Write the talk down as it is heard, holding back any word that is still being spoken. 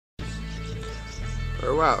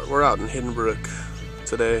We're out in Hiddenbrooke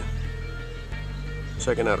today,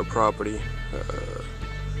 checking out a property.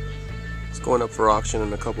 It's going up for auction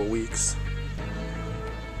in a couple weeks.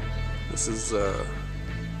 This is a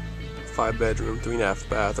 5-bedroom, 3.5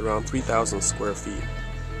 bath, around 3,000 square feet.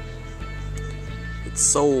 It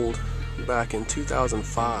sold back in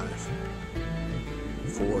 2005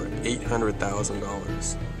 for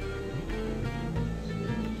 $800,000,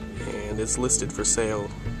 and it's listed for sale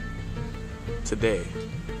today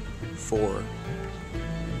for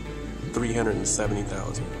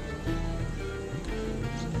 $370,000.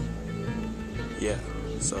 Yeah,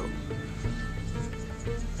 so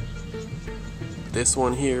this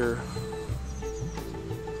one here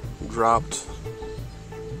dropped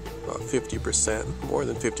about 50%, more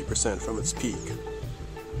than 50% from its peak.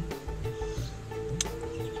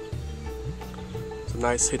 It's a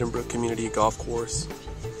nice Hiddenbrooke community golf course.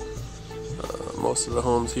 Most of the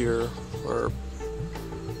homes here are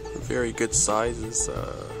very good sizes,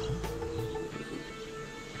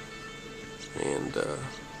 and let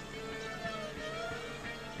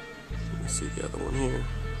me see the other one here.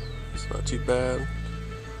 It's not too bad.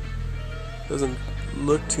 Doesn't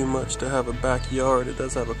look too much to have a backyard. It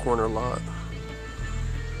does have a corner lot,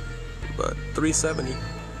 but $370.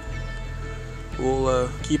 We'll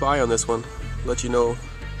keep eye on this one, let you know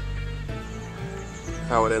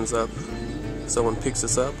how it ends up. If someone picks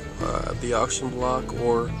this up at the auction block,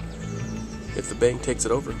 or if the bank takes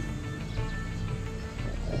it over.